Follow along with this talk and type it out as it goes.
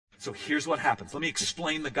So here's what happens. Let me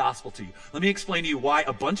explain the gospel to you. Let me explain to you why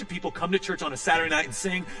a bunch of people come to church on a Saturday night and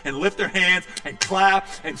sing and lift their hands and clap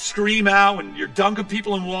and scream out when you're dunking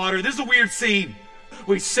people in water. This is a weird scene.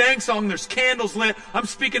 We sang song, there's candles lit. I'm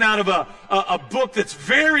speaking out of a book that's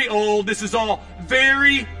very old. This is all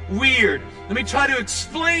very weird. Let me try to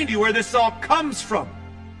explain to you where this all comes from.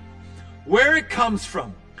 Where it comes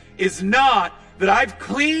from is not that I've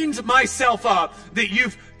cleaned myself up, that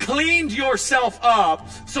you've cleaned yourself up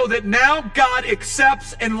so that now God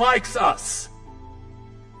accepts and likes us.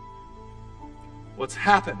 What's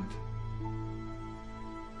happened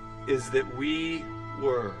is that we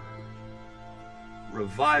were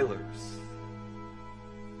revilers,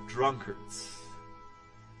 drunkards,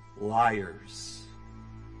 liars,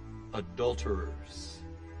 adulterers,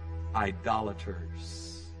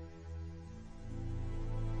 idolaters,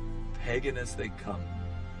 pagan as they come.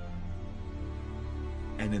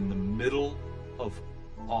 And in the middle of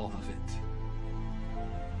all of it,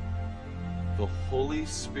 the Holy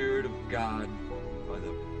Spirit of God, by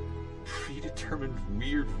the predetermined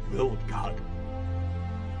weird will of God,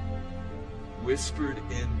 whispered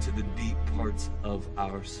into the deep parts of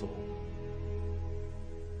our soul,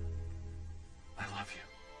 I love you.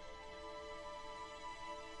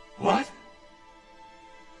 What?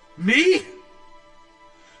 Me?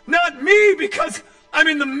 Not me, because I'm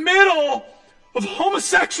in the middle of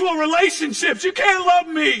homosexual relationships. You can't love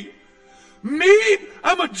me. Me?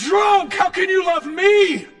 I'm a drunk. How can you love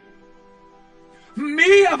me?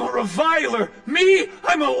 Me, I'm a reviler. Me,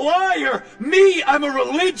 I'm a liar. Me, I'm a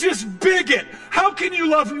religious bigot. How can you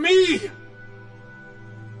love me?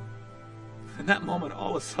 In that moment,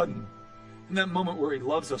 all of a sudden, in that moment where he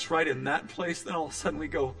loves us right in that place, then all of a sudden we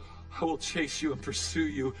go, I will chase you and pursue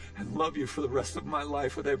you and love you for the rest of my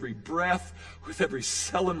life. With every breath, with every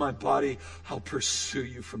cell in my body, I'll pursue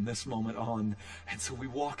you from this moment on. And so we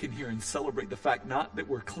walk in here and celebrate the fact not that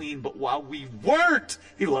we're clean, but while we weren't,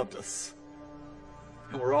 he loved us.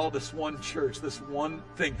 And we're all this one church, this one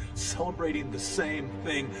thing, celebrating the same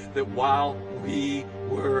thing, that while we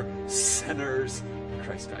were sinners,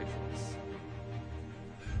 Christ died for us.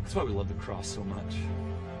 That's why we love the cross so much.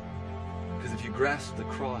 Because if you grasp the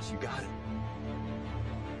cross, you got it.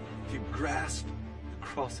 If you grasp the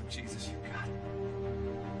cross of Jesus, you got it.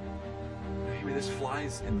 Maybe this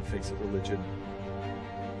flies in the face of religion.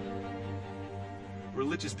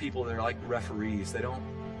 Religious people, they're like referees. They don't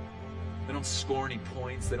score any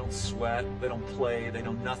points. They don't sweat. They don't play. They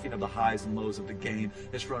know nothing of the highs and lows of the game.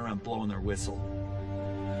 They just run around blowing their whistle.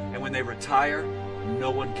 And when they retire, no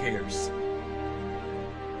one cares.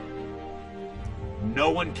 No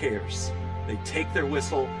one cares. They take their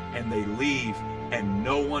whistle and they leave, and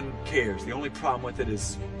no one cares. The only problem with it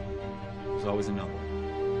is there's always another one.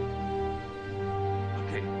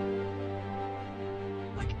 Okay?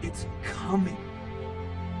 Like, it's coming.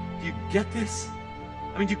 Do you get this?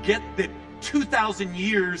 I mean, you get that 2,000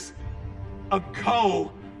 years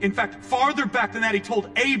ago, in fact, farther back than that, he told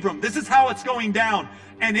Abram, this is how it's going down.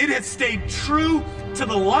 And it has stayed true to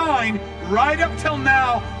the line right up till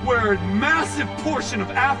now, where a massive portion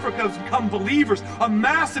of Africa has become believers. A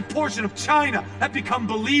massive portion of China have become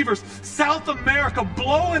believers. South America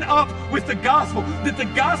blowing up with the gospel. That the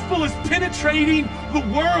gospel is penetrating the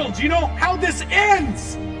world. You know how this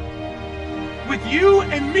ends? With you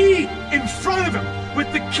and me in front of him.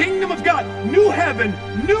 With the kingdom of God. New heaven,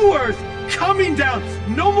 new earth coming down.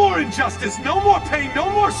 No more injustice, no more pain, no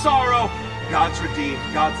more sorrow. God's redeemed,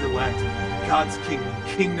 God's elect, God's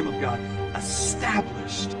kingdom of God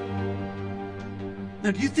established.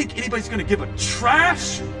 Now, do you think anybody's going to give a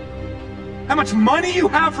trash? How much money you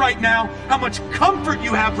have right now, how much comfort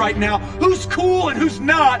you have right now, who's cool and who's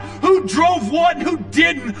not, who drove what and who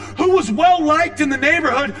didn't, who was well liked in the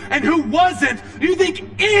neighborhood and who wasn't. Do you think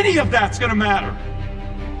any of that's going to matter?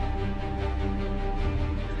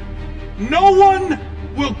 No one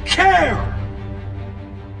will care.